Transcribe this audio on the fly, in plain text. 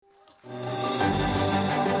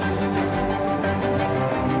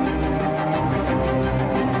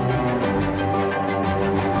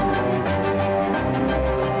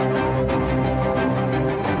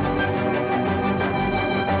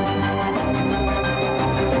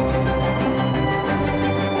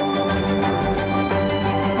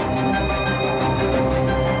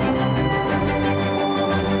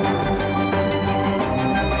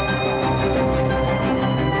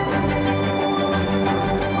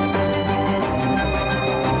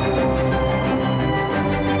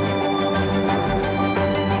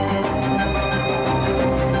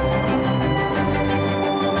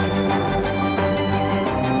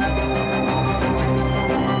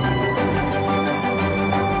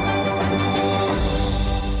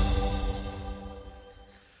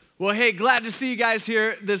Well, hey, glad to see you guys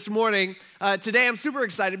here this morning. Today I'm super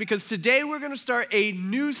excited because today we're going to start a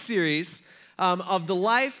new series of the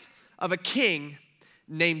life of a king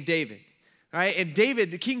named David. All right, and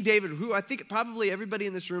David, the King David, who I think probably everybody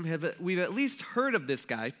in this room we've at least heard of this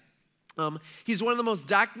guy. He's one of the most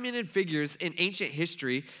documented figures in ancient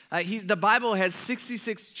history. The Bible has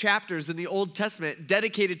 66 chapters in the Old Testament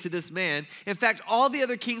dedicated to this man. In fact, all the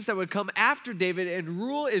other kings that would come after David and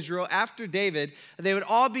rule Israel after David, they would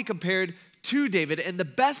all be compared to David. And the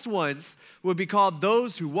best ones would be called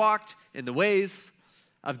those who walked in the ways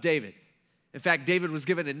of David. In fact, David was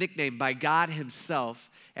given a nickname by God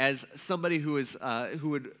himself as somebody who is a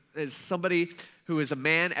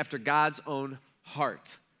man after God's own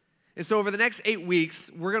heart. And so over the next 8 weeks,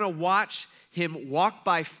 we're going to watch him walk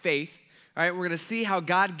by faith. All right, we're going to see how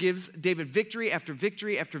God gives David victory after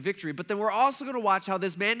victory after victory. But then we're also going to watch how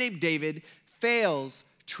this man named David fails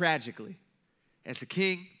tragically as a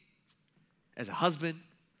king, as a husband,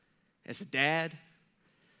 as a dad,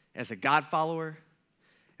 as a God follower.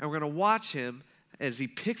 And we're going to watch him as he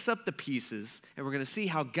picks up the pieces, and we're going to see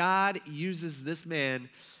how God uses this man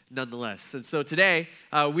nonetheless. And so today,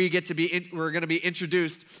 we're going to be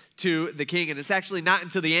introduced to the king, and it's actually not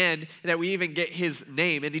until the end that we even get his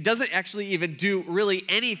name. And he doesn't actually even do really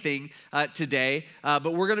anything today,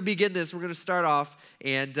 but we're going to begin this. We're going to start off,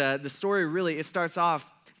 and the story really, it starts off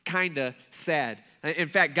kind of sad. In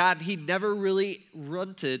fact, God, he never really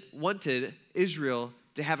wanted Israel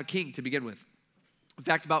to have a king to begin with. In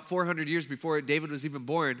fact, about 400 years before David was even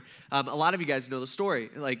born, a lot of you guys know the story.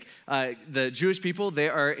 Like the Jewish people, they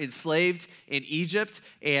are enslaved in Egypt,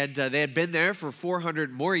 and they had been there for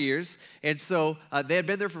 400 more years. And so they had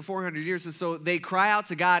been there for 400 years, and so they cry out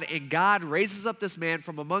to God, and God raises up this man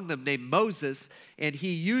from among them named Moses, and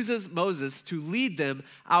he uses Moses to lead them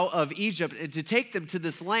out of Egypt and to take them to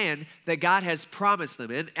this land that God has promised them.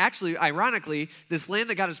 And actually, ironically, this land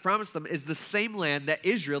that God has promised them is the same land that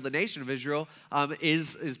Israel, the nation of Israel,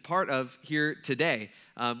 is part of here today,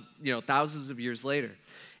 thousands of years later.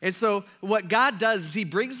 And so what God does is he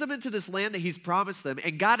brings them into this land that he's promised them,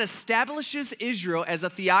 and God establishes Israel as a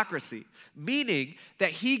theocracy, meaning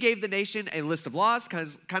that he gave the nation a list of laws,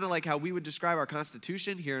 kind of like how we would describe our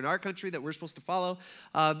Constitution here in our country that we're supposed to follow.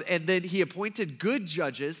 And then he appointed good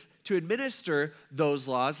judges to administer those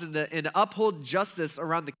laws and to uphold justice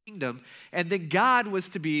around the kingdom. And then God was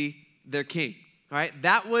to be their king. All right,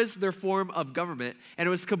 that was their form of government, and it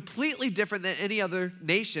was completely different than any other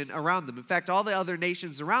nation around them. In fact, all the other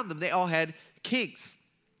nations around them, they all had kings.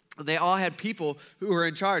 They all had people who were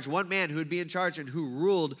in charge, one man who would be in charge and who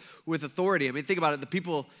ruled with authority. I mean, think about it. The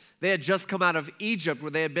people, they had just come out of Egypt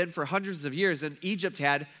where they had been for hundreds of years, and Egypt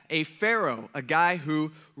had a pharaoh, a guy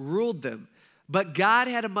who ruled them. But God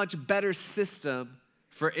had a much better system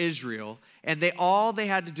for Israel, and all they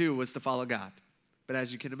had to do was to follow God. But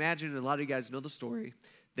as you can imagine, and a lot of you guys know the story,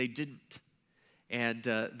 they didn't. And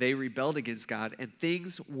they rebelled against God, and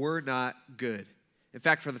things were not good. In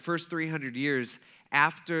fact, for the first 300 years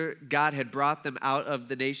after God had brought them out of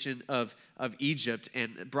the nation of Egypt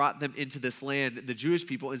and brought them into this land, the Jewish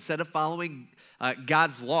people, instead of following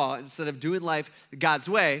God's law, instead of doing life God's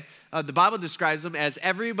way, the Bible describes them as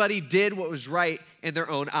everybody did what was right in their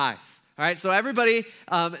own eyes. All right, so everybody,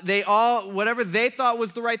 whatever they thought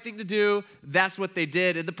was the right thing to do, that's what they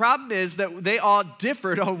did. And the problem is that they all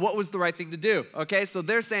differed on what was the right thing to do, okay? So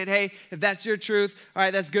they're saying, hey, if that's your truth, all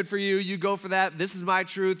right, that's good for you. You go for that. This is my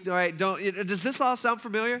truth, all right? Does this all sound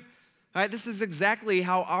familiar? All right, this is exactly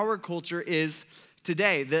how our culture is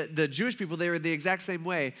today. The Jewish people, they were the exact same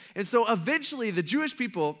way. And so eventually the Jewish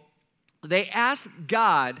people, they asked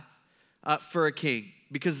God for a king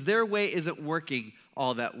because their way isn't working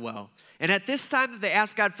all that well. And at this time that they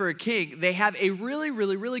ask God for a king, they have a really,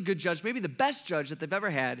 really, really good judge, maybe the best judge that they've ever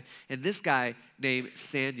had, and this guy named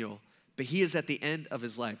Samuel. But he is at the end of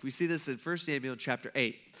his life. We see this in 1 Samuel chapter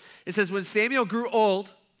 8. It says, when Samuel grew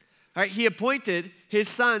old, all right, he appointed his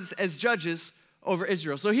sons as judges over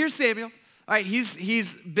Israel. So here's Samuel. All right,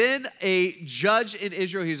 he's been a judge in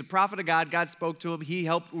Israel. He's a prophet of God. God spoke to him. He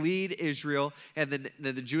helped lead Israel and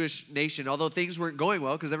the Jewish nation, although things weren't going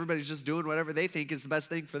well because everybody's just doing whatever they think is the best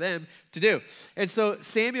thing for them to do. And so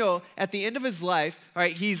Samuel, at the end of his life, all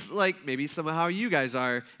right, he's like maybe some of how you guys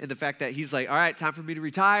are in the fact that he's like, all right, time for me to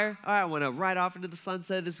retire. All right, I want to ride off into the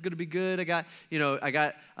sunset. This is going to be good. I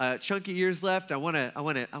got chunky years left. I want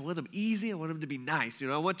them easy. I want them to be nice.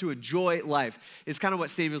 I want to enjoy life. Is kind of what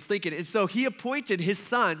Samuel's thinking. And so he appointed his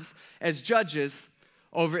sons as judges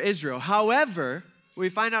over Israel. However, we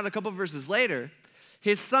find out a couple verses later,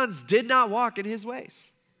 his sons did not walk in his ways.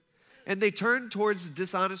 And they turned towards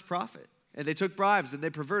dishonest profit. And they took bribes and they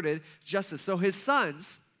perverted justice. So his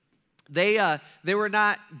sons they were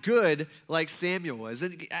not good like Samuel was.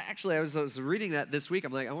 And actually, I was reading that this week.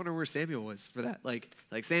 I'm like, I wonder where Samuel was for that. Like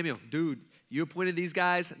Samuel, dude, you appointed these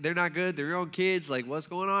guys. They're not good. They're your own kids. Like, what's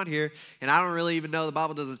going on here? And I don't really even know. The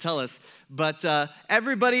Bible doesn't tell us. But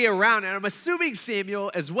everybody around, and I'm assuming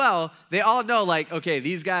Samuel as well, they all know, like, okay,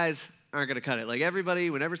 these guys aren't going to cut it. Like, everybody,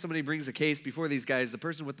 whenever somebody brings a case before these guys, the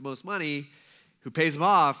person with the most money who pays them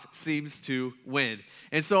off seems to win.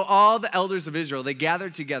 And so all the elders of Israel, they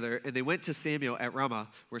gathered together and they went to Samuel at Ramah,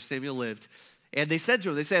 where Samuel lived. And they said to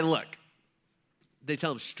him, they said, look, they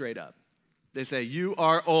tell him straight up. They say, you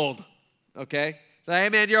are old, okay? Like, hey,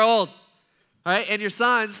 man, you're old, all right? And your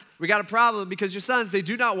sons, we got a problem because your sons, they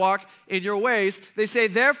do not walk in your ways. They say,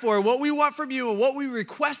 therefore, what we want from you and what we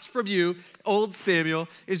request from you, old Samuel,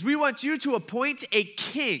 is we want you to appoint a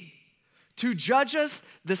king to judge us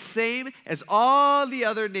the same as all the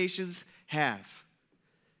other nations have.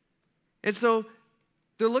 And so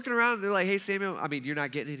they're looking around and they're like, hey, Samuel, I mean, you're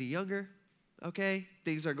not getting any younger, okay?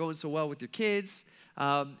 Things are going so well with your kids.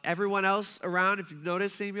 Everyone else around, if you've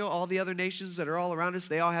noticed, Samuel, all the other nations that are all around us,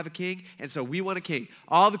 they all have a king, and so we want a king.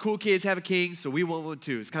 All the cool kids have a king, so we want one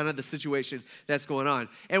too. It's kind of the situation that's going on.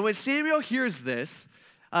 And when Samuel hears this,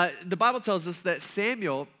 the Bible tells us that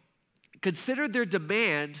Samuel considered their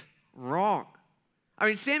demand wrong. I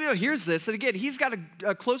mean, Samuel hears this, and again, he's got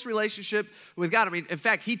a close relationship with God. I mean, in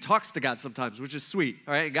fact, he talks to God sometimes, which is sweet,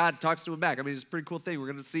 all right? And God talks to him back. I mean, it's a pretty cool thing. We're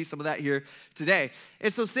going to see some of that here today.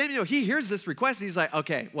 And so Samuel, he hears this request, and he's like,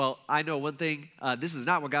 okay, well, I know one thing. This is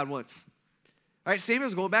not what God wants. All right,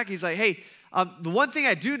 Samuel's going back. He's like, hey, the one thing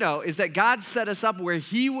I do know is that God set us up where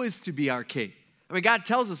he was to be our king. I mean, God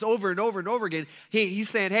tells us over and over and over again, he's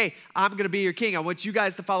saying, hey, I'm going to be your king. I want you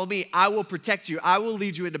guys to follow me. I will protect you. I will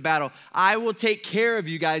lead you into battle. I will take care of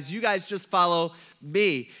you guys. You guys just follow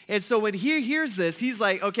me. And so when he hears this, he's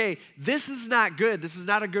like, okay, this is not good. This is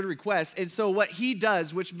not a good request. And so what he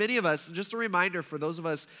does, which many of us, just a reminder for those of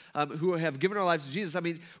us who have given our lives to Jesus, I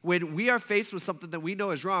mean, when we are faced with something that we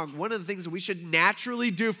know is wrong, one of the things that we should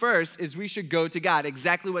naturally do first is we should go to God.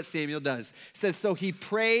 Exactly what Samuel does. It says, so he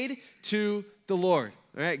prayed to the Lord.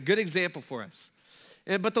 All right, good example for us.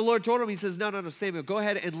 But the Lord told him, he says, no, Samuel, go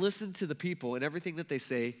ahead and listen to the people and everything that they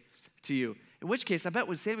say to you. In which case, I bet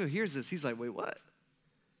when Samuel hears this, he's like, wait, what?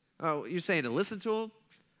 Oh, you're saying to listen to him?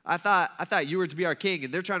 I thought you were to be our king,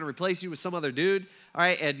 and they're trying to replace you with some other dude, all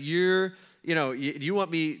right? And you want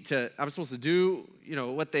me to, I'm supposed to do,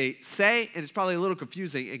 what they say? And it's probably a little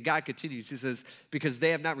confusing. And God continues. He says, because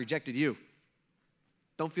they have not rejected you.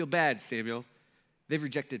 Don't feel bad, Samuel. They've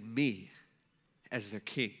rejected me as their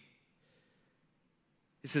king.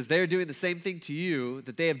 He says, they're doing the same thing to you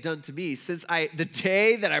that they have done to me since the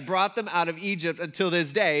day that I brought them out of Egypt until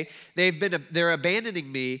this day. They're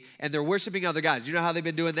abandoning me and they're worshiping other gods. You know how they've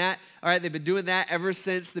been doing that? All right, they've been doing that ever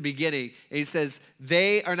since the beginning. And he says,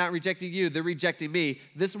 they are not rejecting you, they're rejecting me.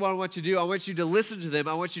 This is what I want you to do. I want you to listen to them.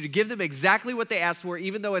 I want you to give them exactly what they asked for,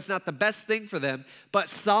 even though it's not the best thing for them, but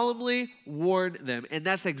solemnly warn them. And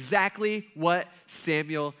that's exactly what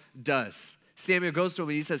Samuel does. Samuel goes to him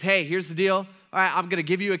and he says, hey, here's the deal. All right, I'm going to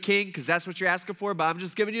give you a king because that's what you're asking for, but I'm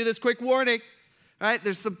just giving you this quick warning. All right,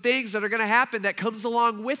 there's some things that are going to happen that comes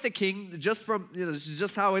along with the king just from, this is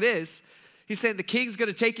just how it is. He's saying the king's going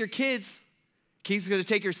to take your kids. King's going to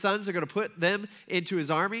take your sons. They're going to put them into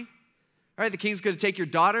his army. All right, the king's going to take your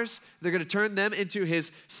daughters. They're going to turn them into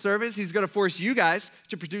his servants. He's going to force you guys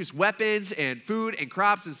to produce weapons and food and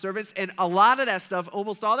crops and servants. And a lot of that stuff,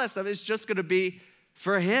 almost all that stuff, is just going to be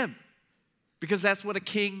for him. Because that's what a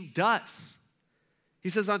king does. He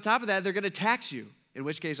says on top of that, they're going to tax you. In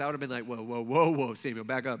which case, I would have been like, whoa, Samuel,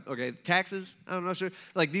 back up. Okay, taxes? I'm not sure.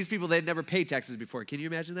 Like these people, they'd never paid taxes before. Can you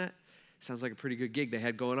imagine that? Sounds like a pretty good gig they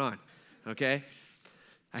had going on. Okay?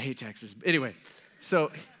 I hate taxes. Anyway,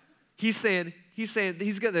 so he's saying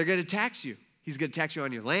they're going to tax you. He's going to tax you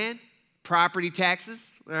on your land, property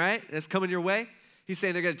taxes, all right? That's coming your way. He's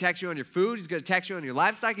saying they're going to tax you on your food. He's going to tax you on your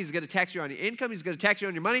livestock. He's going to tax you on your income. He's going to tax you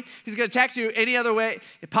on your money. He's going to tax you any other way,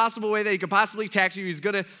 possible way that he could possibly tax you. He's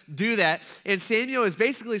going to do that. And Samuel is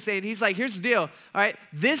basically saying, he's like, here's the deal. All right,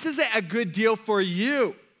 this isn't a good deal for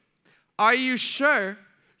you. Are you sure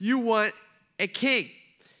you want a king?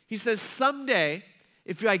 He says, someday,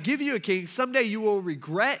 if I give you a king, someday you will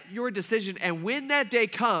regret your decision. And when that day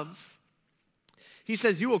comes, he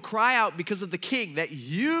says, you will cry out because of the king that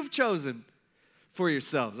you've chosen for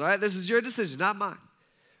yourselves, all right? This is your decision, not mine.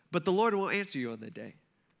 But the Lord won't answer you on that day.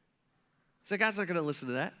 So God's not going to listen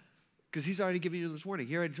to that. Because he's already given you this warning.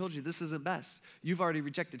 He already told you this isn't best. You've already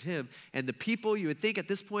rejected him. And the people, you would think at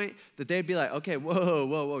this point that they'd be like, okay,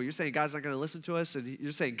 whoa. You're saying God's not going to listen to us? And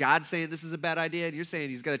you're saying God's saying this is a bad idea? And you're saying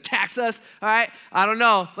he's going to tax us? All right, I don't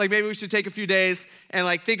know. Like maybe we should take a few days and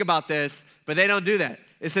like think about this. But they don't do that.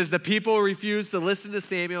 It says the people refused to listen to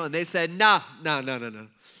Samuel. And they said, no.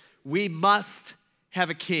 We must have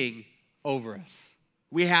a king over us.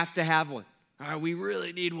 We have to have one. All right, we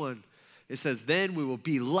really need one. It says, then we will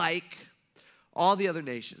be like all the other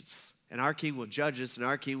nations, and our king will judge us, and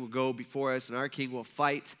our king will go before us, and our king will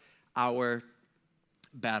fight our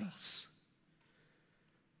battles.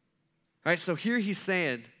 All right, so here he's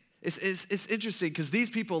saying, it's interesting because these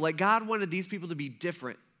people, like God wanted these people to be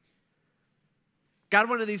different. God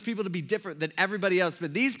wanted these people to be different than everybody else,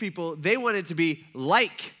 but these people, they wanted to be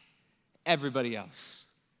like everybody else.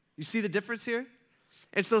 You see the difference here?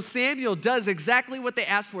 And so Samuel does exactly what they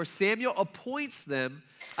asked for. Samuel appoints them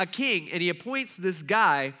a king, and he appoints this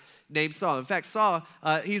guy named Saul. In fact, Saul,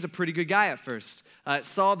 he's a pretty good guy at first.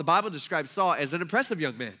 Saul, the Bible describes Saul as an impressive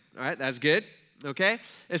young man. All right, that's good, okay?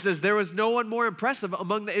 It says there was no one more impressive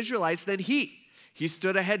among the Israelites than he. He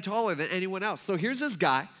stood a head taller than anyone else. So here's this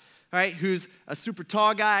guy, all right, who's a super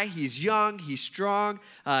tall guy. He's young, he's strong,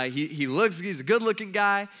 he's a good-looking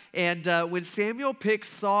guy. And when Samuel picks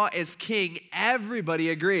Saul as king,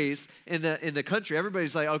 everybody agrees in the country.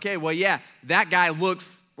 Everybody's like, okay, well, yeah, that guy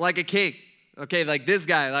looks like a king. Okay, like this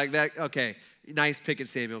guy, like that. Okay, nice picking,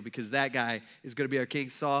 Samuel, because that guy is going to be our king.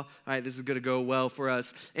 Saul, all right, this is going to go well for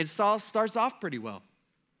us. And Saul starts off pretty well.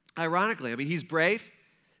 Ironically, I mean, he's brave.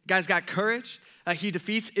 Guy's got courage. He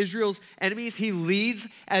defeats Israel's enemies. He leads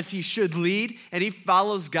as he should lead, and he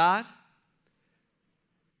follows God.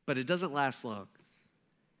 But it doesn't last long.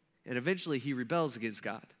 And eventually he rebels against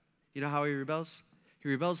God. You know how he rebels? He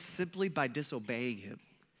rebels simply by disobeying him.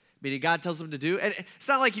 Meaning God tells him to do, and it's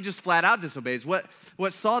not like he just flat out disobeys.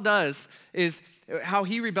 What Saul does is, how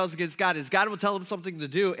he rebels against God is God will tell him something to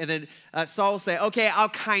do, and then Saul will say, okay, I'll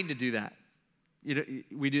kind of do that. You know,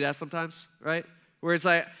 we do that sometimes, right? Where it's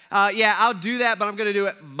like, yeah, I'll do that, but I'm going to do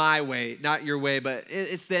it my way, not your way, but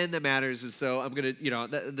it's the end that matters, and so I'm going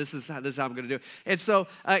to, this is how I'm going to do it. And so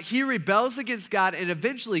he rebels against God, and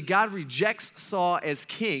eventually God rejects Saul as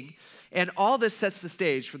king, and all this sets the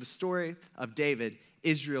stage for the story of David,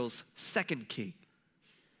 Israel's second king,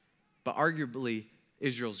 but arguably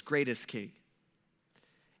Israel's greatest king.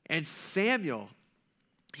 And Samuel,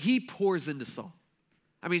 he pours into Saul.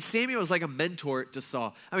 I mean, Samuel is like a mentor to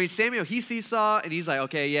Saul. I mean, Samuel, he sees Saul, and he's like,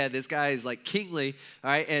 okay, yeah, this guy is like kingly,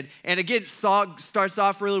 all right? And again, Saul starts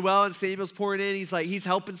off really well, and Samuel's pouring in. He's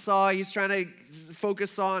helping Saul. He's trying to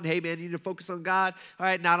focus on, hey, man, you need to focus on God, all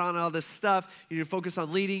right, not on all this stuff. You need to focus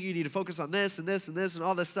on leading. You need to focus on this and this and this and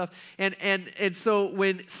all this stuff. And so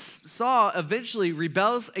when Saul eventually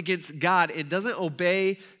rebels against God and doesn't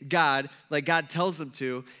obey God like God tells him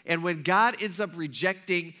to, and when God ends up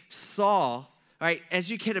rejecting Saul, all right, as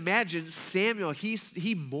you can imagine, Samuel,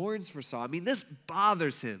 he mourns for Saul. I mean, this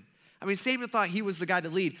bothers him. I mean, Samuel thought he was the guy to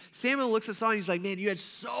lead. Samuel looks at Saul and he's like, man, you had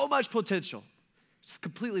so much potential. Just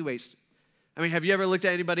completely wasted. I mean, have you ever looked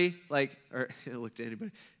at anybody looked at anybody?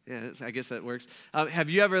 Yeah, I guess that works. Have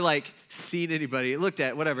you ever seen anybody, looked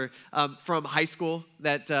at, whatever, from high school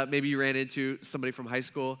that maybe you ran into somebody from high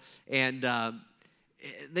school and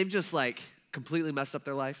they've just completely messed up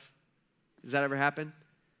their life? Does that ever happen?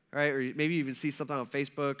 Right? Or maybe you even see something on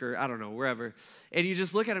Facebook or I don't know, wherever. And you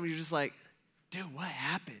just look at them and you're just like, dude, what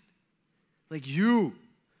happened? You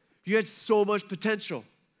had so much potential.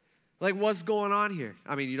 What's going on here?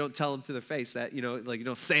 I mean, you don't tell them to their face that, you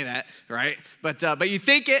don't say that, right? But you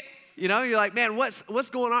think it, you're like, man, what's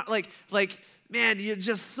going on? Man, you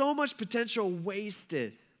just so much potential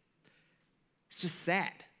wasted. It's just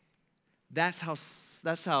sad. That's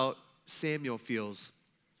how Samuel feels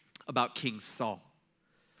about King Saul.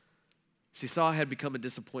 See, Saul had become a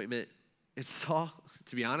disappointment. And Saul,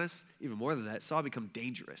 to be honest, even more than that, Saul had become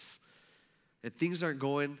dangerous. And things aren't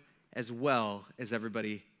going as well as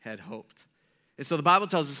everybody had hoped. And so the Bible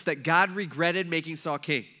tells us that God regretted making Saul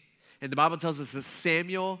king. And the Bible tells us that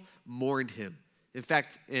Samuel mourned him. In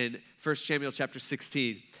fact, in 1 Samuel chapter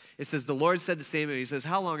 16, it says, the Lord said to Samuel, he says,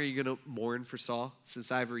 how long are you going to mourn for Saul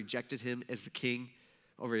since I've rejected him as the king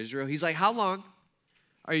over Israel? He's like, how long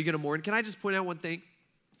are you going to mourn? Can I just point out one thing?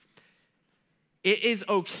 It is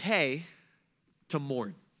okay to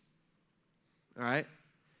mourn, all right?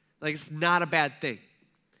 It's not a bad thing.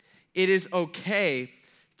 It is okay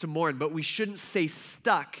to mourn, but we shouldn't stay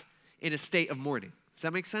stuck in a state of mourning. Does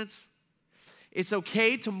that make sense? It's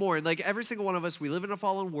okay to mourn. Like every single one of us, we live in a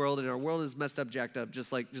fallen world, and our world is messed up, jacked up,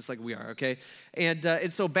 just like we are, okay? And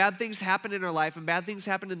so bad things happen in our life, and bad things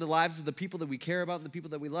happen in the lives of the people that we care about and the people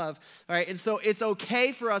that we love, all right? And so it's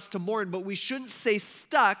okay for us to mourn, but we shouldn't stay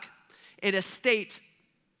stuck in a state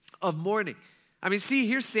of mourning. I mean, see,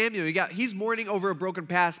 here's Samuel. He's mourning over a broken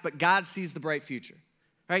past, but God sees the bright future.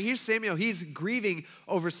 Right, here's Samuel, he's grieving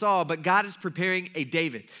over Saul, but God is preparing a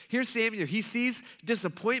David. Here's Samuel, he sees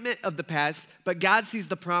disappointment of the past, but God sees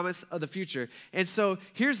the promise of the future. And so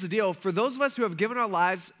here's the deal. For those of us who have given our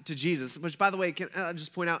lives to Jesus, which by the way, can I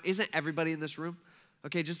just point out, isn't everybody in this room?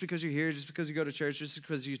 Okay, just because you're here, just because you go to church, just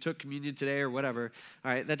because you took communion today or whatever,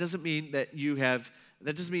 all right, that doesn't mean that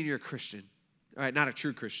that doesn't mean you're a Christian. All right, not a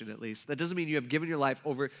true Christian at least. That doesn't mean you have given your life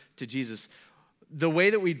over to Jesus. The way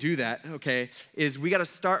that we do that, okay, is we got to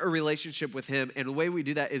start a relationship with him. And the way we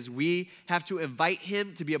do that is we have to invite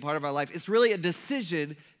him to be a part of our life. It's really a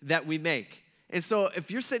decision that we make. And so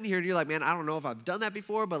if you're sitting here and you're like, man, I don't know if I've done that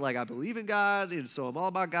before, but like I believe in God, and so I'm all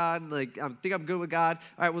about God, and like I think I'm good with God.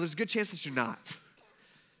 All right, well, there's a good chance that you're not.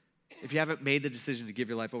 If you haven't made the decision to give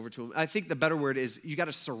your life over to him. I think the better word is you got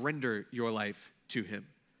to surrender your life to him.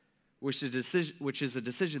 Which is a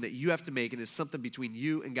decision that you have to make, and is something between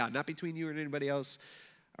you and God, not between you and anybody else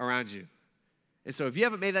around you. And so if you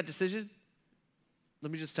haven't made that decision,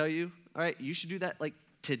 let me just tell you, all right, you should do that like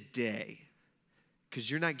today, because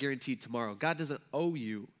you're not guaranteed tomorrow. God doesn't owe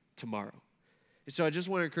you tomorrow. And so I just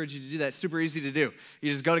want to encourage you to do that. It's super easy to do. You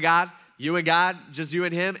just go to God, you and God, just you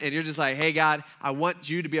and him, and you're just like, hey, God, I want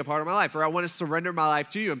you to be a part of my life, or I want to surrender my life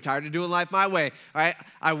to you. I'm tired of doing life my way, all right?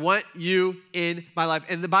 I want you in my life.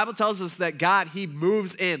 And the Bible tells us that God, he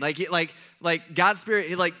moves in. Like God's Spirit,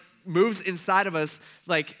 he moves inside of us,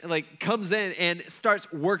 like comes in and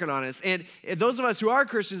starts working on us. And those of us who are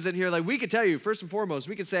Christians in here, like we could tell you, first and foremost,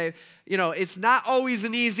 we could say, it's not always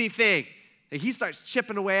an easy thing. He starts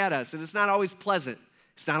chipping away at us, and it's not always pleasant.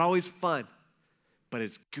 It's not always fun, but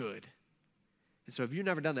it's good. And so if you've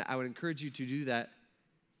never done that, I would encourage you to do that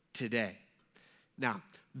today. Now,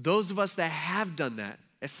 those of us that have done that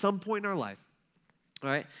at some point in our life, all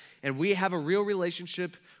right, and we have a real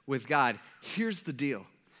relationship with God, here's the deal,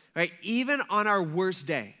 right? Even on our worst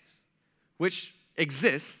day, which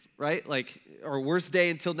exists, right? Like our worst day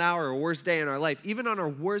until now or our worst day in our life, even on our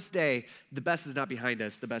worst day, the best is not behind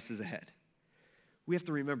us, the best is ahead. We have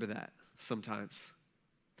to remember that sometimes.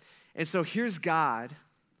 And so here's God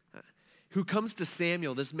who comes to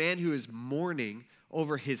Samuel, this man who is mourning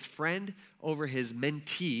over his friend, over his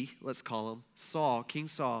mentee, let's call him, Saul, King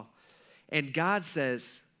Saul. And God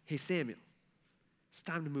says, hey, Samuel, it's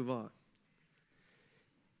time to move on.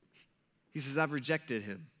 He says, I've rejected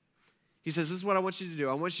him. He says, this is what I want you to do.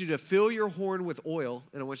 I want you to fill your horn with oil,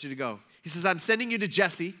 and I want you to go. He says, I'm sending you to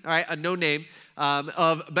Jesse, all right, a no-name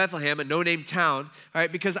of Bethlehem, a no-name town, all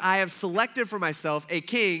right, because I have selected for myself a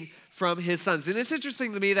king from his sons. And it's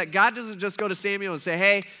interesting to me that God doesn't just go to Samuel and say,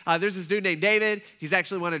 hey, there's this dude named David. He's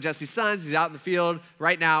actually one of Jesse's sons. He's out in the field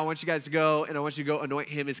right now. I want you guys to go, and I want you to go anoint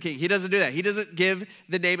him as king. He doesn't do that. He doesn't give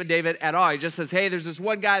the name of David at all. He just says, hey, there's this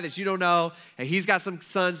one guy that you don't know, and he's got some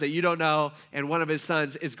sons that you don't know, and one of his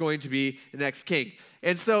sons is going to be the next king.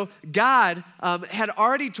 And so God had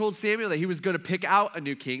already told Samuel that he was going to pick out a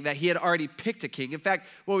new king, that he had already picked a king. In fact,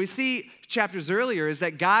 what we see chapters earlier is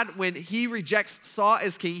that God, when he rejects Saul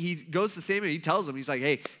as king, he goes to Samuel, he tells him, he's like,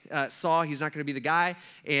 hey, Saul, he's not going to be the guy.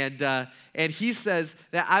 And he says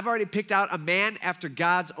that I've already picked out a man after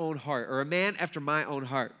God's own heart, or a man after my own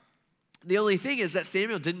heart. The only thing is that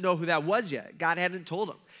Samuel didn't know who that was yet. God hadn't told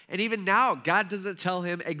him. And even now, God doesn't tell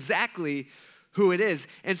him exactly who it is.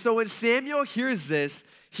 And so when Samuel hears this,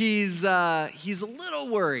 he's a little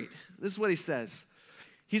worried. This is what he says.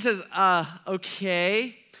 He says,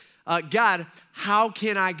 okay, God, how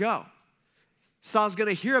can I go? Saul's going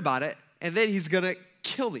to hear about it, and then he's going to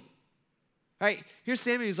kill me. Right? Here's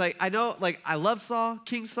Samuel. He's like, I know, like, I love Saul,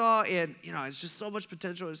 King Saul, and, it's just so much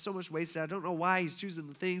potential. There's so much wasted. I don't know why he's choosing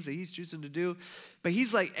the things that he's choosing to do. But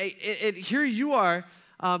he's like, hey, here you are.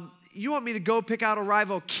 You want me to go pick out a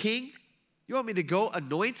rival king? You want me to go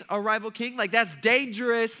anoint a rival king? Like, that's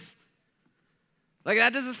dangerous. Like,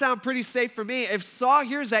 that doesn't sound pretty safe for me. If Saul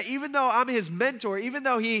hears that, even though I'm his mentor, even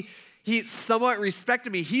though he somewhat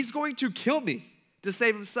respected me, he's going to kill me to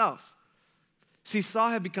save himself. See, Saul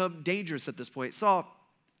had become dangerous at this point. Saul,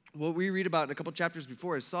 what we read about in a couple chapters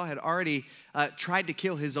before is Saul had already tried to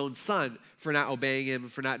kill his own son for not obeying him,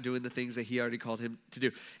 for not doing the things that he already called him to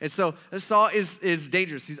do. And so Saul is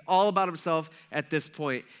dangerous. He's all about himself at this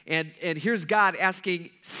point. And here's God asking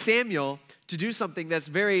Samuel to do something that's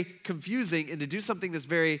very confusing and to do something that's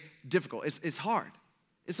very difficult. It's hard.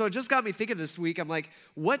 And so it just got me thinking this week. I'm like,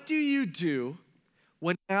 what do you do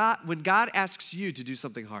When God asks you to do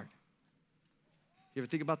something hard, you ever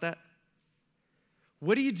think about that?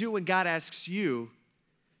 What do you do when God asks you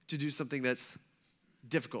to do something that's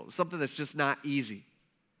difficult, something that's just not easy?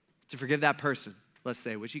 To forgive that person, let's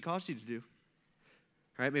say, which he calls you to do.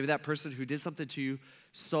 All right, maybe that person who did something to you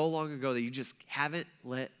so long ago that you just haven't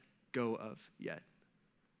let go of yet.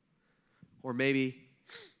 Or maybe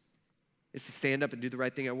it's to stand up and do the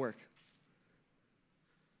right thing at work.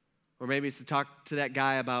 Or maybe it's to talk to that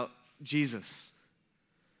guy about Jesus.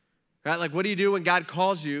 Right? Like, what do you do when God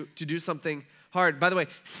calls you to do something hard? By the way,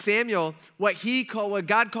 Samuel, what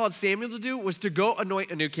God called Samuel to do was to go anoint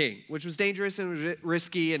a new king, which was dangerous and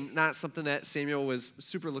risky and not something that Samuel was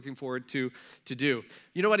super looking forward to do.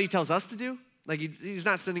 You know what he tells us to do? Like, he's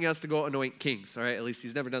not sending us to go anoint kings, all right? At least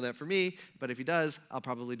he's never done that for me, but if he does, I'll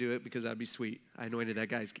probably do it because that'd be sweet. I anointed that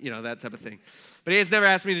guy's, that type of thing. But he has never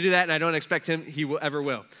asked me to do that, and I don't expect he ever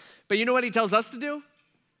will. But you know what he tells us to do?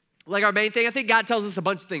 Like our main thing, I think God tells us a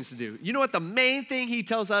bunch of things to do. You know what the main thing he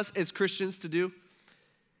tells us as Christians to do?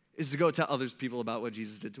 Is to go tell others people about what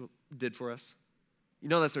Jesus did for us. You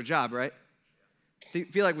know that's our job, right?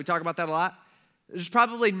 Feel like we talk about that a lot? There's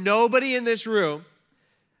probably nobody in this room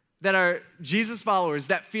that are Jesus followers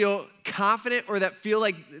that feel confident or that feel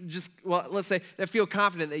like let's say that feel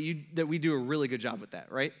confident that we do a really good job with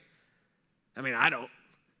that, right? I mean, I don't.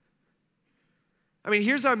 I mean,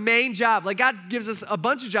 here's our main job. Like, God gives us a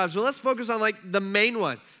bunch of jobs, but let's focus on, like, the main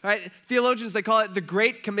one, all right? Theologians, they call it the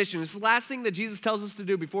Great Commission. It's the last thing that Jesus tells us to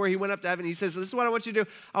do before he went up to heaven. He says, this is what I want you to do.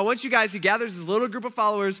 I want you guys, he gathers this little group of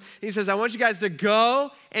followers, and he says, I want you guys to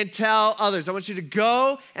go and tell others. I want you to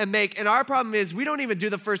go and make, and our problem is we don't even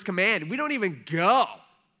do the first command. We don't even go.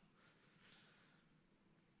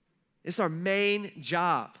 It's our main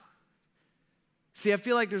job. See, I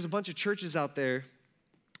feel like there's a bunch of churches out there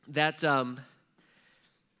that,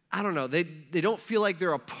 I don't know, they don't feel like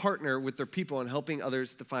they're a partner with their people in helping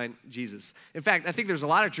others to find Jesus. In fact, I think there's a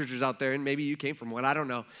lot of churches out there, and maybe you came from one, I don't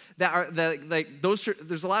know,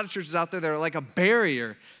 there's a lot of churches out there that are like a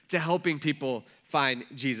barrier to helping people find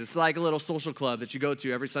Jesus. It's like a little social club that you go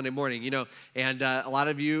to every Sunday morning, and a lot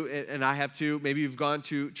of you, and I have too, maybe you've gone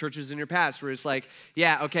to churches in your past where it's like,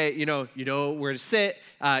 yeah, okay, you know where to sit,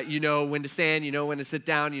 you know when to stand, you know when to sit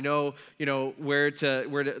down, you know where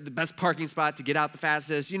the best parking spot to get out the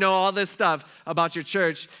fastest, all this stuff about your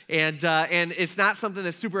church, and it's not something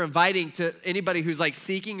that's super inviting to anybody who's like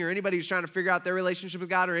seeking or anybody who's trying to figure out their relationship with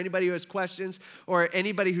God or anybody who has questions or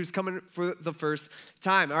anybody who's coming for the first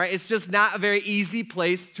time, all right? It's just not a very easy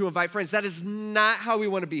place to invite friends. That is not how we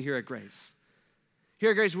want to be here at Grace. Here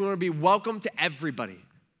at Grace, we want to be welcome to everybody.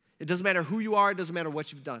 It doesn't matter who you are. It doesn't matter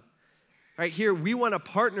what you've done. Right here, we want to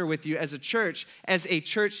partner with you as a church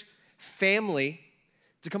family,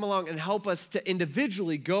 to come along and help us to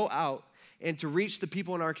individually go out and to reach the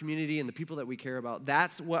people in our community and the people that we care about.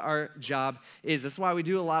 That's what our job is. That's why we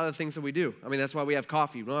do a lot of the things that we do. I mean, that's why we have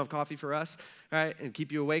coffee. We don't have coffee for us, right? And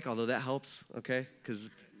keep you awake, although that helps, okay? Because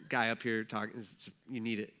guy up here talking, you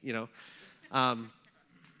need it,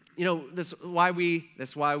 That's why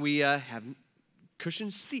we have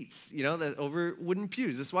cushioned seats, that over wooden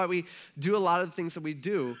pews. That's why we do a lot of the things that we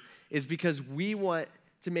do, is because we want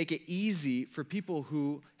to make it easy for people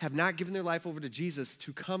who have not given their life over to Jesus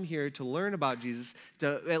to come here to learn about Jesus,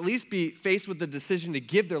 to at least be faced with the decision to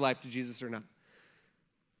give their life to Jesus or not.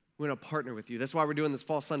 We want to partner with you. That's why we're doing this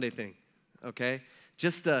Fall Sunday thing, okay?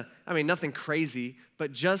 Nothing crazy,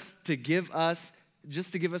 but just to give us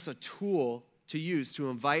a tool to use to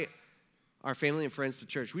invite our family and friends to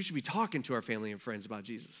church. We should be talking to our family and friends about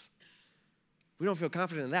Jesus. If we don't feel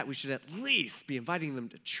confident in that, we should at least be inviting them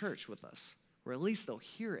to church with us, or at least they'll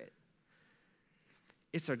hear it.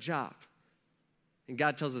 It's our job. And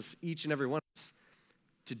God tells us, each and every one of us,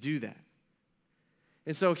 to do that.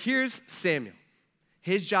 And so here's Samuel.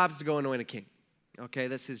 His job is to go anoint a king. Okay,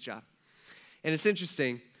 that's his job. And it's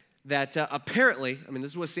interesting that apparently,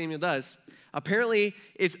 this is what Samuel does, apparently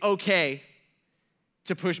it's okay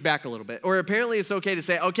to push back a little bit. Or apparently it's okay to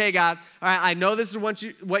say, okay, God, all right, I know this is what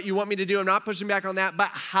you want me to do. I'm not pushing back on that, but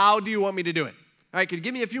how do you want me to do it? All right, could you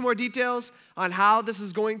give me a few more details on how this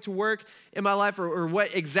is going to work in my life, or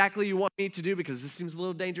what exactly you want me to do? Because this seems a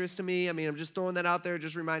little dangerous to me. I'm just throwing that out there,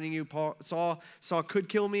 just reminding you, Saul could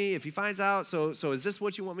kill me if he finds out. So is this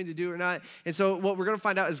what you want me to do or not? And so what we're going to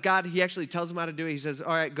find out is God, he actually tells him how to do it. He says,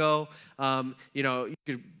 all right, go.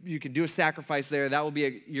 You could do a sacrifice there. That will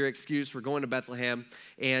be your excuse for going to Bethlehem.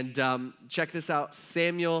 And check this out.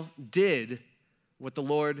 Samuel did what the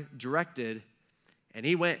Lord directed, and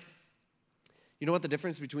he went. You know what the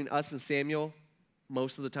difference between us and Samuel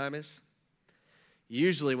most of the time is?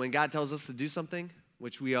 Usually when God tells us to do something,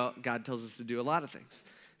 which God tells us to do a lot of things,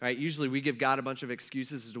 right? Usually we give God a bunch of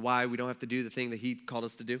excuses as to why we don't have to do the thing that he called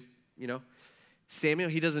us to do, Samuel,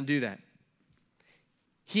 he doesn't do that.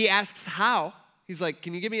 He asks how. He's like,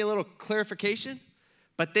 can you give me a little clarification?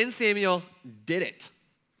 But then Samuel did it.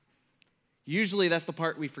 Usually that's the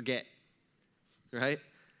part we forget, right?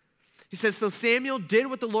 He says, so Samuel did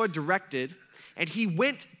what the Lord directed, and he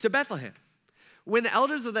went to Bethlehem. When the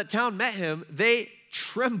elders of that town met him, they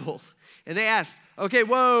trembled, and they asked, okay,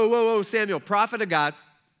 whoa, Samuel, prophet of God,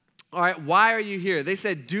 all right, why are you here? They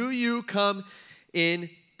said, do you come in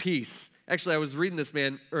peace? Actually, I was reading this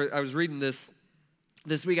week.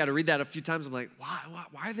 I had to read that a few times. I'm like, why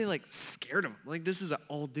are they like scared of him? Like, this is an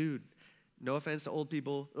old dude. No offense to old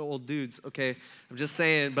people, old dudes, okay? I'm just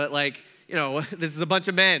saying, but like, this is a bunch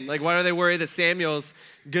of men. Like, what are they worried that Samuel's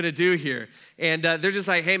gonna do here? And they're just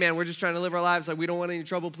like, hey man, we're just trying to live our lives. Like, we don't want any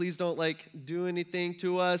trouble. Please don't like do anything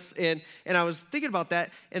to us. And I was thinking about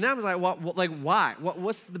that, and then I was like, well, why?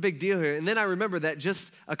 What's the big deal here? And then I remember that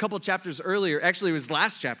just a couple chapters earlier, actually it was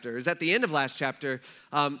last chapter. It was at the end of last chapter.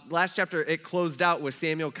 Last chapter, it closed out with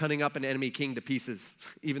Samuel cutting up an enemy king to pieces,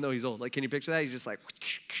 even though he's old. Like, can you picture that? He's just like,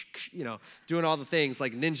 doing all the things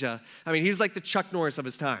like ninja. I mean, he's like the Chuck Norris of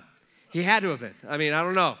his time. He had to have been. I mean, I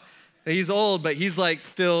don't know. He's old, but he's like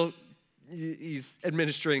still, he's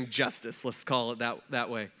administering justice, let's call it that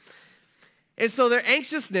way. And so their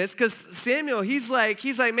anxiousness, because Samuel, he's like,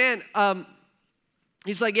 man,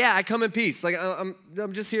 he's like, yeah, I come in peace. Like, I'm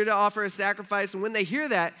just here to offer a sacrifice. And when they hear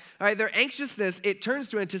that, all right, their anxiousness, it turns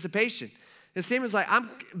to anticipation. And Samuel's like, I'm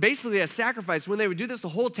basically a sacrifice. When they would do this, the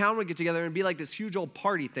whole town would get together and be like this huge old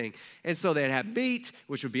party thing. And so they'd have meat,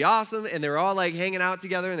 which would be awesome. And they were all like hanging out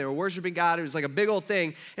together and they were worshiping God. It was like a big old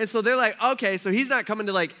thing. And so they're like, okay, so he's not coming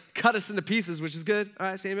to like cut us into pieces, which is good. All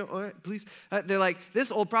right, Samuel, all right, please. They're like,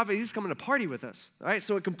 this old prophet, he's coming to party with us. All right,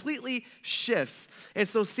 so it completely shifts. And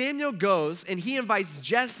so Samuel goes and he invites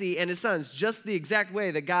Jesse and his sons just the exact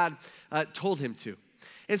way that God told him to.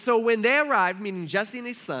 And so when they arrived, meaning Jesse and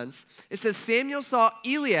his sons, it says Samuel saw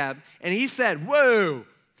Eliab, and he said, whoa,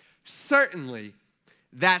 certainly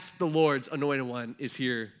that's the Lord's anointed one is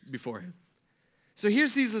here before him. So here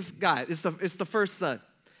sees this guy. It's the first son.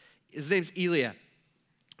 His name's Eliab.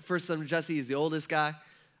 First son of Jesse. He's the oldest guy.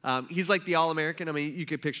 He's like the All-American. I mean, you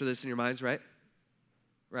could picture this in your minds, right?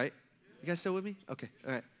 Right? You guys still with me? Okay,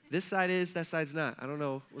 all right. This side is, that side's not. I don't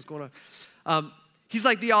know what's going on. He's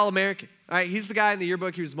like the All-American, all right? He's the guy in the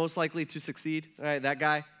yearbook who was most likely to succeed, all right? That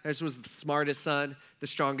guy. This was the smartest son, the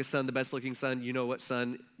strongest son, the best-looking son. You know what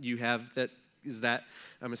son you have that is that,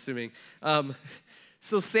 I'm assuming.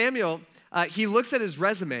 So Samuel, he looks at his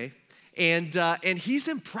resume, and he's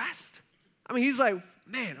impressed. I mean, he's like,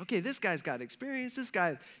 man, okay, this guy's got experience. This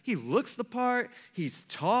guy, he looks the part. He's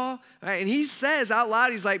tall. Right? And he says out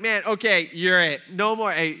loud, he's like, man, okay, you're it. No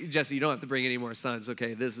more. Hey, Jesse, you don't have to bring any more sons.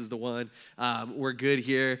 Okay, this is the one. We're good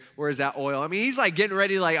here. Where's that oil? I mean, he's like getting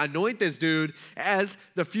ready to like anoint this dude as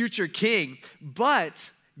the future king.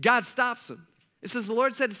 But God stops him. It says the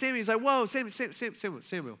Lord said to Samuel, he's like, whoa,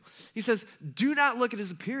 Samuel. He says, do not look at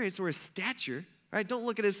his appearance or his stature. Right? Don't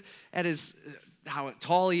look at his how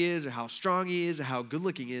tall he is or how strong he is or how good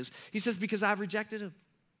looking he is. He says, because I've rejected him.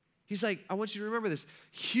 He's like, I want you to remember this.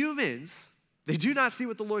 Humans, they do not see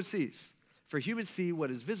what the Lord sees. For humans see what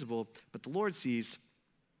is visible, but the Lord sees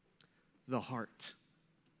the heart.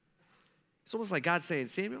 It's almost like God saying,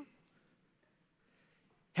 Samuel,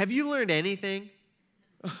 have you learned anything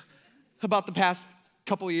about the past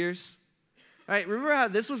couple years? All right, remember how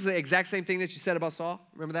this was the exact same thing that you said about Saul?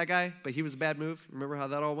 Remember that guy? But he was a bad move. Remember how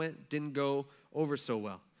that all went? Didn't go over so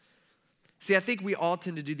well. See, I think we all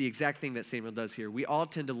tend to do the exact thing that Samuel does here. We all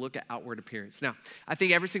tend to look at outward appearance. Now, I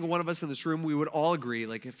think every single one of us in this room, we would all agree,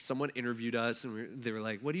 like if someone interviewed us and they were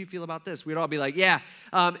like, what do you feel about this? We'd all be like, yeah,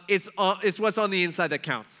 it's what's on the inside that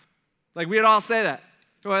counts. Like we'd all say that.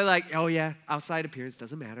 Or like, oh yeah, outside appearance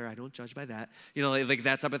doesn't matter. I don't judge by that. Like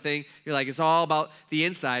that type of thing. You're like, it's all about the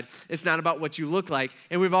inside. It's not about what you look like.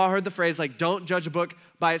 And we've all heard the phrase like, don't judge a book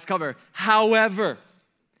by its cover. However,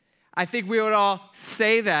 I think we would all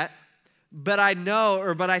say that, but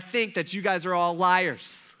I think that you guys are all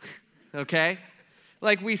liars, okay?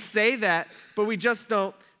 Like we say that, but we just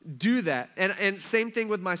don't do that. And same thing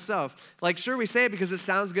with myself. Like sure, we say it because it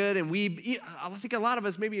sounds good, and I think a lot of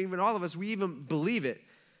us, maybe even all of us, we even believe it,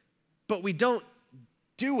 but we don't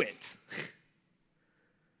do it.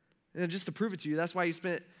 And just to prove it to you, that's why you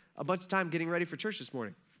spent a bunch of time getting ready for church this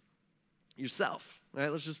morning. Yourself, all right?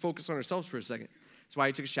 Let's just focus on ourselves for a second. It's why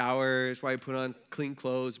you took a shower. It's why you put on clean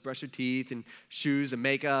clothes, brush your teeth, and shoes and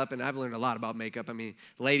makeup. And I've learned a lot about makeup. I mean,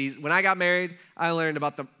 ladies, when I got married, I learned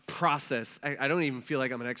about the process. I don't even feel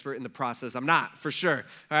like I'm an expert in the process. I'm not, for sure.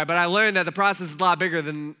 All right, but I learned that the process is a lot bigger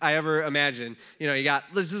than I ever imagined. You know, you got,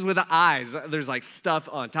 this is with the eyes. There's like stuff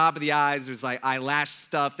on top of the eyes. There's like eyelash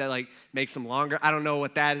stuff that like makes them longer. I don't know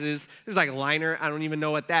what that is. There's like liner. I don't even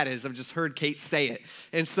know what that is. I've just heard Kate say it.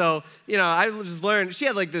 And so, you know, I just learned, she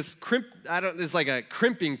had like this it's like a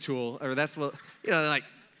crimping tool, or that's what, you know, like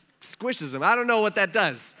squishes them. I don't know what that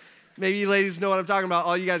does. Maybe you ladies know what I'm talking about.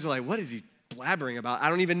 All you guys are like, what is he blabbering about? I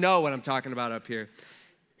don't even know what I'm talking about up here.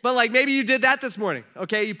 But like maybe you did that this morning,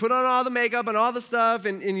 okay? You put on all the makeup and all the stuff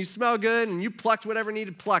and you smell good and you plucked whatever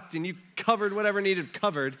needed plucked and you covered whatever needed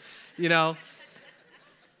covered, you know?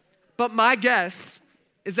 But my guess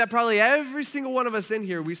is that probably every single one of us in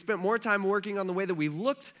here, we spent more time working on the way that we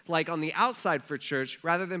looked like on the outside for church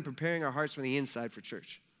rather than preparing our hearts from the inside for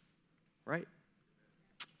church, right?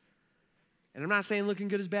 And I'm not saying looking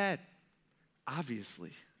good is bad,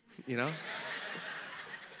 obviously, you know?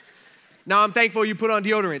 Now, I'm thankful you put on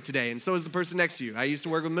deodorant today, and so is the person next to you. I used to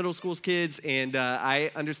work with middle school kids, and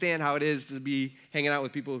I understand how it is to be hanging out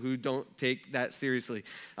with people who don't take that seriously.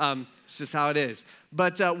 It's just how it is.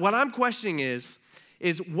 But what I'm questioning is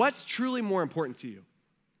what's truly more important to you?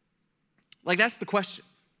 Like, that's the question.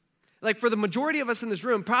 Like, for the majority of us in this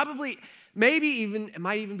room, probably, maybe even, it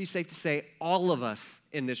might even be safe to say all of us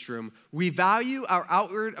in this room, we value our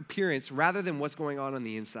outward appearance rather than what's going on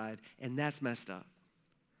the inside, and that's messed up.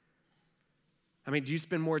 I mean, do you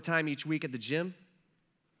spend more time each week at the gym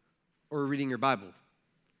or reading your Bible?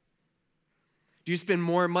 Do you spend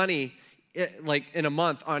more money, like in a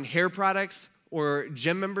month, on hair products or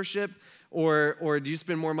gym membership, or do you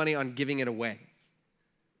spend more money on giving it away?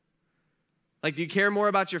 Like, do you care more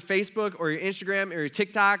about your Facebook or your Instagram or your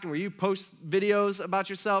TikTok, and where you post videos about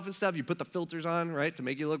yourself and stuff? You put the filters on, right, to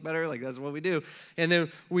make you look better? Like, that's what we do. And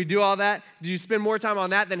then we do all that. Do you spend more time on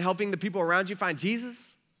that than helping the people around you find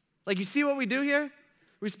Jesus? Like, you see what we do here?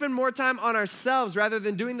 We spend more time on ourselves rather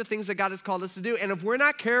than doing the things that God has called us to do. And if we're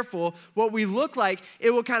not careful, what we look like,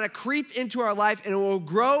 it will kind of creep into our life, and it will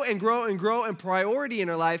grow and grow and grow in priority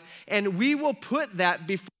in our life, and we will put that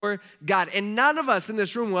before God. And none of us in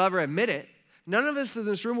this room will ever admit it. None of us in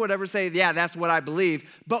this room would ever say, yeah, that's what I believe.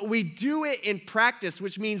 But we do it in practice,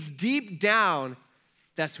 which means deep down,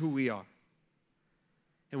 that's who we are.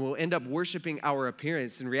 And we'll end up worshiping our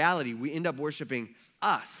appearance. In reality, we end up worshiping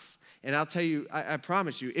us. And I'll tell you, I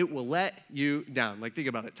promise you, it will let you down. Like, think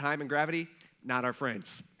about it. Time and gravity, not our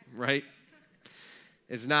friends, right?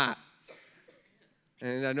 It's not.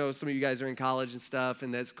 And I know some of you guys are in college and stuff,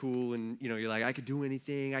 and that's cool. And, you know, you're like, I could do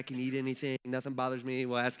anything. I can eat anything. Nothing bothers me.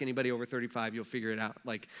 Well, ask anybody over 35. You'll figure it out.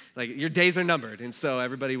 Like your days are numbered, and so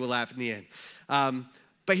everybody will laugh in the end.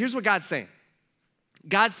 But here's what God's saying.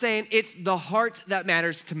 God's saying, it's the heart that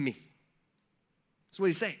matters to me. That's what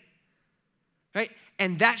he's saying, right?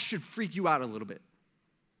 And that should freak you out a little bit.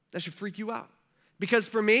 That should freak you out. Because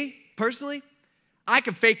for me, personally, I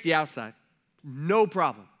can fake the outside. No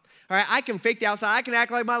problem. All right, I can fake the outside. I can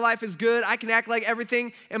act like my life is good. I can act like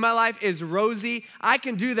everything in my life is rosy. I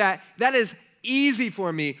can do that. That is easy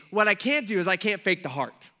for me. What I can't do is I can't fake the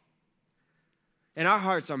heart. And our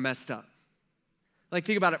hearts are messed up. Like,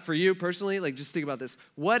 think about it for you personally. Like, just think about this.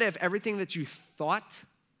 What if everything that you thought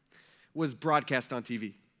was broadcast on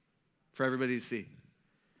TV for everybody to see?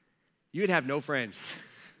 You'd have no friends.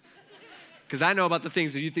 Because I know about the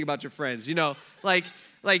things that you think about your friends. You know, like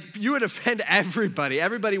you would offend everybody.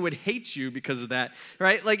 Everybody would hate you because of that,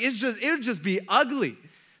 right? Like, it would just be ugly.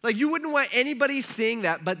 Like, you wouldn't want anybody seeing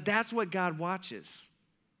that, but that's what God watches.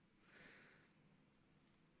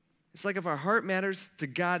 It's like, if our heart matters to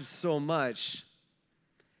God so much,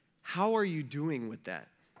 how are you doing with that?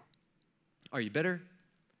 Are you bitter?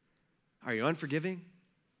 Are you unforgiving?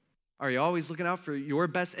 Are you always looking out for your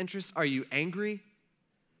best interests? Are you angry?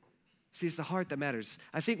 See, it's the heart that matters.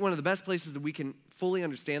 I think one of the best places that we can fully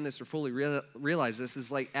understand this or fully realize this is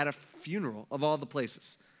like at a funeral, of all the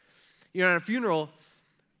places. You know, at a funeral,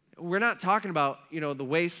 we're not talking about, you know, the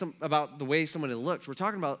way someone looks. We're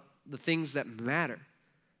talking about the things that matter.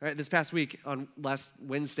 Right? This past week, on last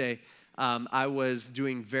Wednesday, I was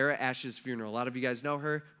doing Vera Ash's funeral. A lot of you guys know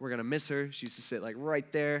her. We're going to miss her. She used to sit like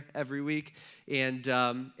right there every week. And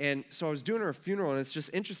so I was doing her funeral, and it's just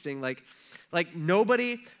interesting. Like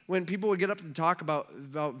nobody, when people would get up and talk about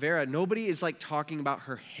Vera, nobody is like talking about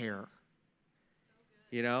her hair.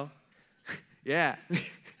 You know? Yeah.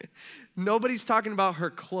 Nobody's talking about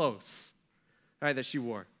her clothes, right, that she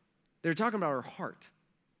wore. They're talking about her heart.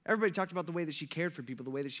 Everybody talked about the way that she cared for people, the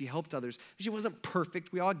way that she helped others. She wasn't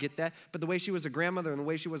perfect, we all get that, but the way she was a grandmother and the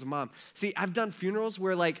way she was a mom. See, I've done funerals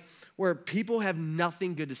where people have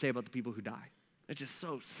nothing good to say about the people who die. It's just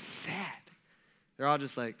so sad. They're all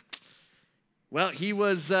just like, well, he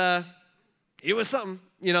was something,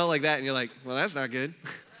 like that. And you're like, well, that's not good.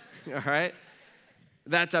 All right?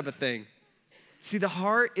 That type of thing. See, the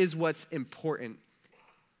heart is what's important,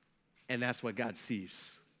 and that's what God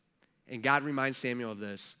sees. And God reminds Samuel of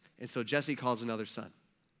this. And so Jesse calls another son.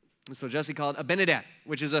 And so Jesse called Abinadab,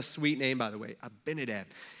 which is a sweet name, by the way, Abinadab.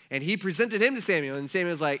 And he presented him to Samuel. And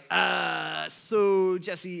Samuel's like, so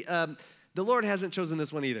Jesse, the Lord hasn't chosen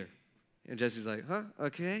this one either. And Jesse's like,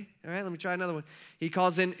 okay, all right, let me try another one. He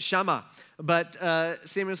calls in Shammah. But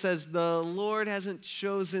Samuel says, the Lord hasn't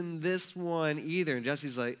chosen this one either. And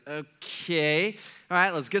Jesse's like, okay, all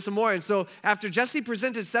right, let's get some more. And so after Jesse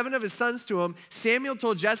presented 7 of his sons to him, Samuel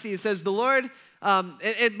told Jesse, he says, the Lord,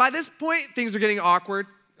 and by this point, things are getting awkward,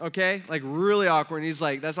 okay? Like really awkward. And he's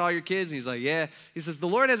like, that's all your kids? And he's like, yeah. He says, the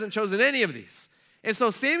Lord hasn't chosen any of these. And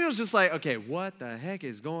so Samuel's just like, okay, what the heck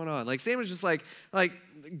is going on? Like Samuel's just like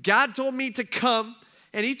God told me to come,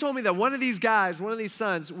 and he told me that one of these guys, one of these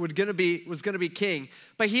sons was gonna be king,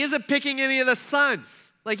 but he isn't picking any of the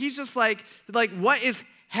sons. Like he's just like what is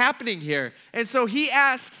happening here? And so he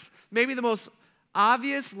asks maybe the most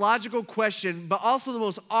obvious, logical question, but also the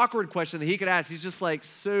most awkward question that he could ask. He's just like,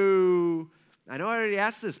 so I know I already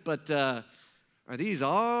asked this, but are these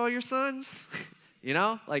all your sons?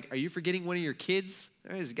 Like, are you forgetting one of your kids?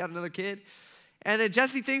 Has he got another kid? And then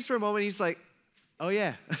Jesse thinks for a moment. He's like, oh,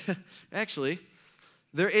 yeah, actually,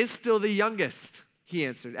 there is still the youngest, he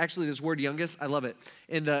answered. Actually, this word youngest, I love it.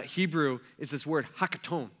 In the Hebrew, it's this word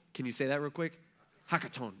hakaton. Can you say that real quick?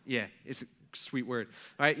 Hakaton. Yeah, it's a sweet word.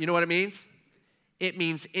 All right, you know what it means? It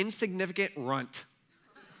means insignificant runt.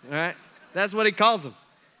 All right? That's what he calls him.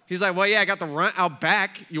 He's like, well, yeah, I got the runt out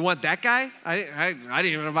back. You want that guy? I didn't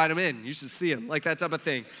even invite him in. You should see him. Like that type of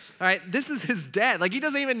thing. All right, this is his dad. Like he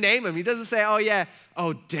doesn't even name him. He doesn't say, oh, yeah,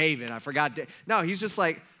 David. I forgot. No, he's just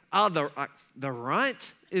like, the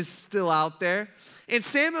runt is still out there. And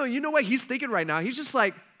Samuel, you know what he's thinking right now? He's just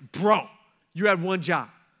like, bro, you had one job.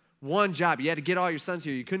 One job. You had to get all your sons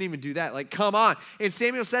here. You couldn't even do that. Like, come on. And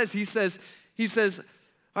Samuel says, he says,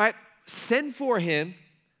 all right, send for him.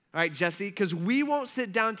 All right, Jesse, because we won't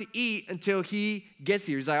sit down to eat until he gets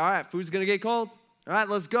here. He's like, all right, food's going to get cold. All right,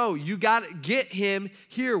 let's go. You got to get him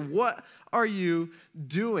here. What are you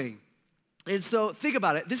doing? And so think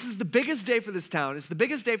about it. This is the biggest day for this town. It's the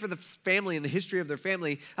biggest day for the family in the history of their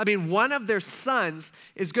family. I mean, one of their sons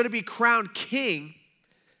is going to be crowned king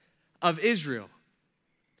of Israel.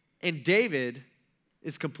 And David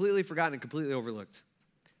is completely forgotten and completely overlooked.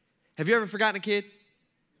 Have you ever forgotten a kid?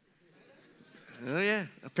 Oh, yeah,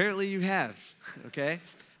 apparently you have, okay?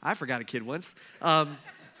 I forgot a kid once. I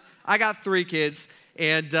got 3 kids,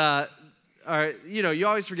 and, you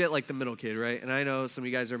always forget, like, the middle kid, right? And I know some of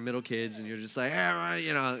you guys are middle kids, and you're just like,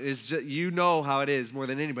 it's just, you know how it is more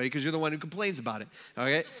than anybody because you're the one who complains about it,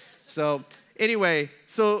 okay? So, anyway,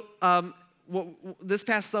 this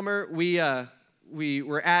past summer, we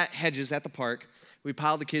were at Hedges at the park. We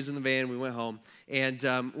piled the kids in the van. We went home, and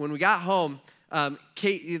when we got home,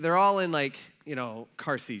 Kate, they're all in, like,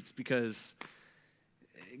 car seats because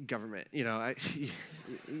government, you're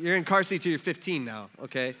in car seat till you're 15 now,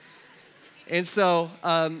 okay? And so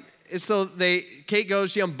Kate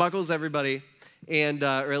goes, she unbuckles everybody, and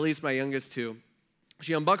or at least my youngest 2.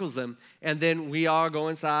 She unbuckles them, and then we all go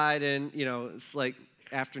inside, and it's like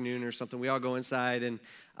afternoon or something. We all go inside, and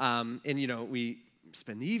we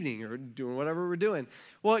spend the evening or doing whatever we're doing.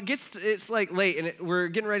 Well, it's like late, and we're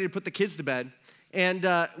getting ready to put the kids to bed. And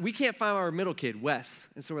we can't find our middle kid, Wes.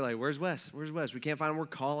 And so we're like, where's Wes? Where's Wes? We can't find him. We're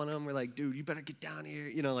calling him. We're like, dude, you better get down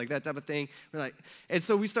here. Like that type of thing. We're like, and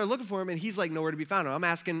so we start looking for him, and he's like nowhere to be found. I'm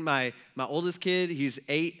asking my oldest kid, he's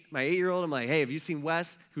 8, my 8-year-old. I'm like, hey, have you seen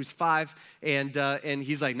Wes, who's 5? And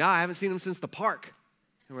he's like, no, I haven't seen him since the park.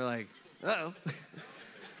 And we're like, uh-oh.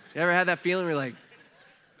 You ever had that feeling? We're like,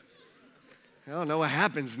 I don't know what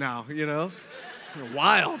happens now,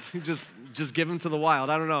 Wild. Just give him to the wild.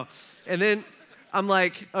 I don't know. And then I'm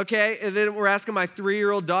like, okay. And then we're asking my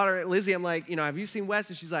 3-year-old daughter, Lizzie, I'm like, have you seen Wes?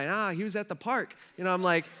 And she's like, he was at the park. I'm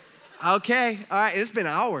like, okay, all right. And it's been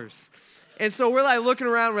hours. And so we're like looking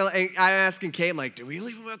around. I'm asking Kate, I'm like, did we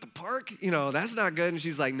leave him at the park? That's not good. And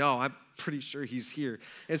she's like, no, I'm pretty sure he's here.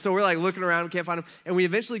 And so we're like looking around. We can't find him. And we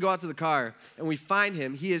eventually go out to the car, and we find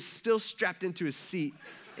him. He is still strapped into his seat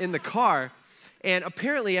in the car. And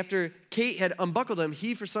apparently, after Kate had unbuckled him,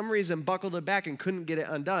 he, for some reason, buckled it back and couldn't get it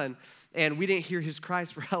undone. And we didn't hear his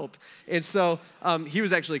cries for help. And so he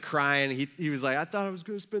was actually crying. He was like, I thought I was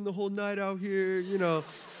going to spend the whole night out here, you know.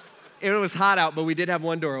 And it was hot out, but we did have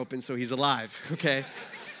one door open, so he's alive, okay?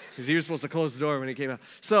 Because he was supposed to close the door when he came out.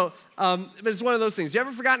 So, but it's one of those things. You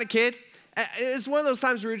ever forgotten a kid? It's one of those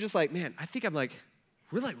times where you're just like, man, I think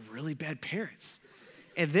we're like really bad parents.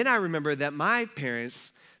 And then I remember that my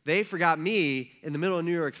parents, they forgot me in the middle of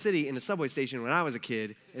New York City in a subway station when I was a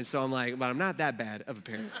kid. And so I'm like, but I'm not that bad of a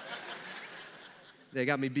parent. They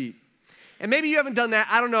got me beat. And maybe you haven't done that,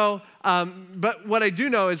 I don't know. But what I do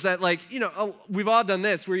know is that, like, you know, we've all done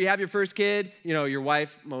this where you have your first kid, you know, your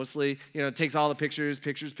wife mostly, you know, takes all the pictures,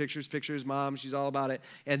 mom, she's all about it.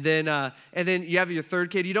 And then you have your third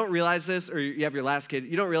kid. You don't realize this, or you have your last kid.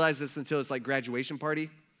 You don't realize this until it's like graduation party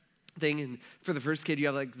thing. And for the first kid, you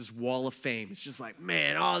have like this wall of fame. It's just like,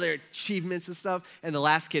 man, all their achievements and stuff. And the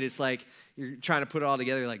last kid, it's like, you're trying to put it all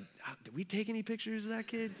together. You're like, did we take any pictures of that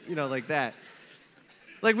kid? You know, like that.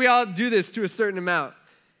 Like, we all do this to a certain amount.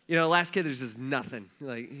 You know, last kid, there's just nothing.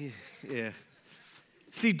 Like, yeah.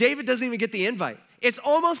 See, David doesn't even get the invite. It's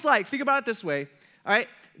almost like, think about it this way, all right?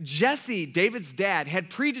 Jesse, David's dad,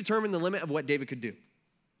 had predetermined the limit of what David could do.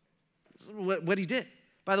 What he did.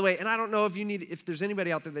 By the way, and I don't know if there's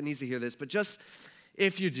anybody out there that needs to hear this, but just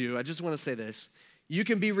if you do, I just want to say this. You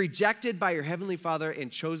can be rejected by your heavenly Father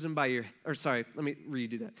and chosen by let me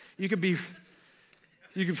redo that.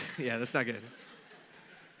 Yeah, that's not good.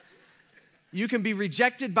 You can be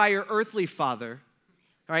rejected by your earthly father,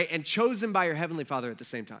 all right, and chosen by your heavenly Father at the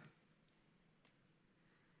same time.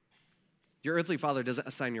 Your earthly father doesn't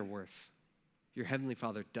assign your worth. Your heavenly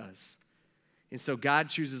Father does. And so God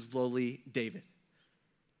chooses lowly David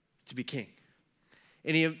to be king.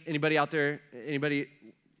 Anybody out there, anybody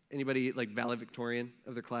like valedictorian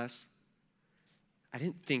of their class? I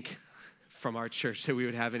didn't think from our church that we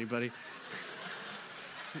would have anybody.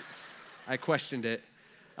 I questioned it.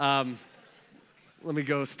 Let me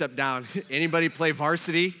go step down. Anybody play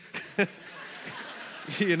varsity?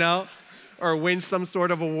 You know? Or win some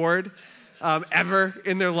sort of award ever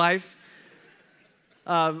in their life?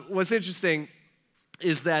 What's interesting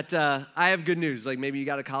is that I have good news. Like, maybe you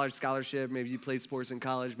got a college scholarship. Maybe you played sports in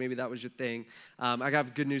college. Maybe that was your thing. I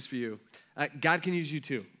got good news for you. God can use you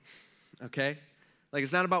too, okay? Like,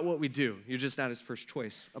 it's not about what we do. You're just not his first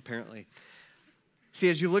choice, apparently. See,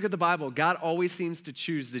 as you look at the Bible, God always seems to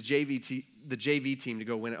choose the JV team to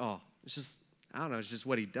go win it all. It's just, I don't know, it's just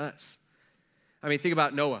what he does. I mean, think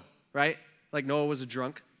about Noah, right? Like, Noah was a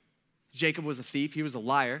drunk. Jacob was a thief. He was a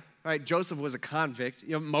liar. Right? Joseph was a convict.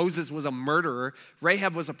 You know, Moses was a murderer.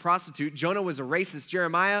 Rahab was a prostitute. Jonah was a racist.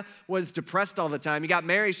 Jeremiah was depressed all the time. He got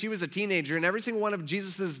married. She was a teenager. And every single one of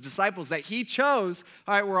Jesus' disciples that he chose,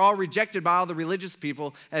 all right, were all rejected by all the religious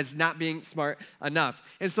people as not being smart enough.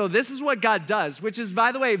 And so this is what God does, which is,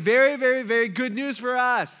 by the way, very, very, very good news for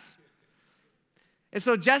us. And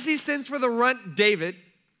so Jesse sends for the runt David.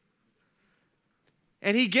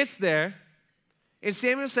 And he gets there. And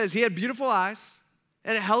Samuel says he had beautiful eyes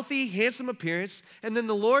and a healthy, handsome appearance. And then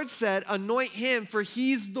the Lord said, anoint him, for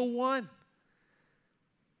he's the one.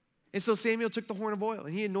 And so Samuel took the horn of oil,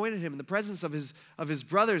 and he anointed him in the presence of his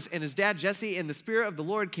brothers and his dad Jesse, and the Spirit of the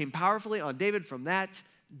Lord came powerfully on David from that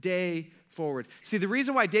day forward. See, the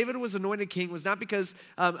reason why David was anointed king was not because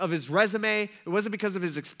of his resume. It wasn't because of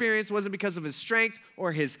his experience. It wasn't because of his strength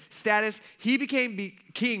or his status. He became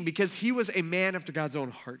king because he was a man after God's own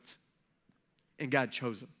heart, and God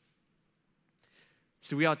chose him.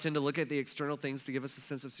 So we all tend to look at the external things to give us a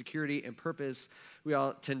sense of security and purpose. We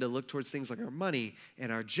all tend to look towards things like our money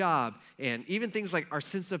and our job and even things like our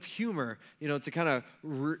sense of humor, you know, to kind of,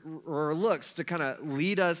 or looks to kind of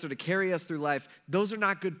lead us or to carry us through life. Those are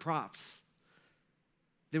not good props.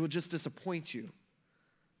 They will just disappoint you.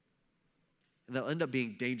 And they'll end up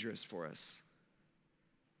being dangerous for us.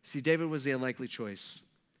 See, David was the unlikely choice.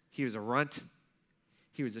 He was a runt.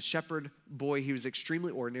 He was a shepherd boy. He was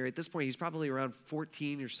extremely ordinary. At this point, he's probably around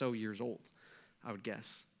 14 or so years old, I would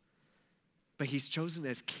guess. But he's chosen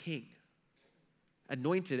as king,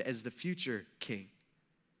 anointed as the future king.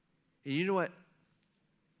 And you know what?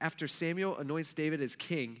 After Samuel anoints David as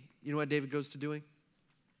king, you know what David goes to doing?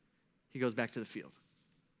 He goes back to the field.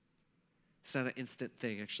 It's not an instant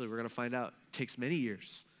thing. Actually, we're going to find out. It takes many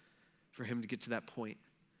years for him to get to that point.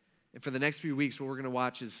 And for the next few weeks, what we're going to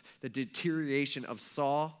watch is the deterioration of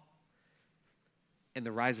Saul and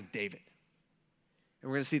the rise of David. And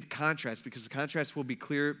we're going to see the contrast, because the contrast will be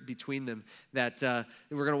clear between them, that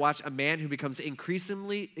we're going to watch a man who becomes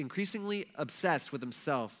increasingly obsessed with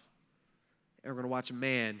himself. And we're going to watch a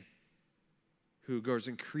man who grows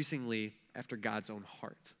increasingly after God's own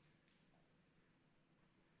heart.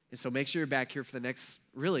 And so make sure you're back here for the next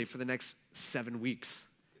 7 weeks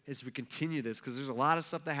as we continue this, because there's a lot of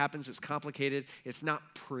stuff that happens. It's complicated. It's not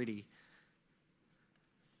pretty.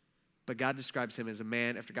 But God describes him as a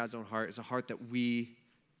man after God's own heart, as a heart that we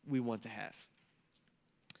want to have.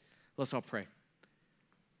 Let's all pray.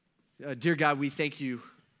 Dear God, we thank you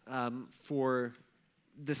for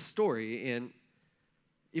this story. And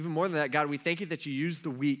even more than that, God, we thank you that you use the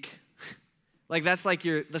weak. Like that's like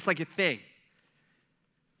your thing.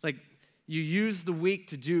 Like you use the weak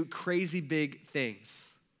to do crazy big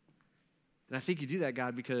things. And I think you do that,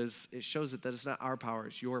 God, because it shows that it's not our power,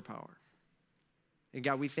 it's your power. And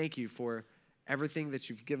God, we thank you for everything that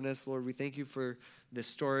you've given us, Lord. We thank you for this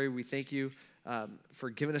story. We thank you for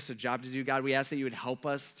giving us a job to do. God, we ask that you would help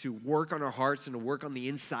us to work on our hearts and to work on the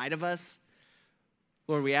inside of us.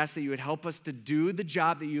 Lord, we ask that you would help us to do the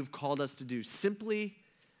job that you've called us to do. Simply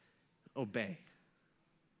obey.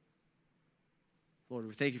 Lord,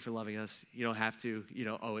 we thank you for loving us. You don't have to,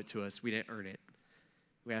 owe it to us. We didn't earn it.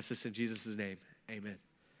 We ask this in Jesus' name. Amen.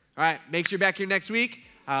 All right, make sure you're back here next week.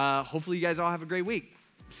 Hopefully you guys all have a great week.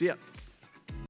 See ya.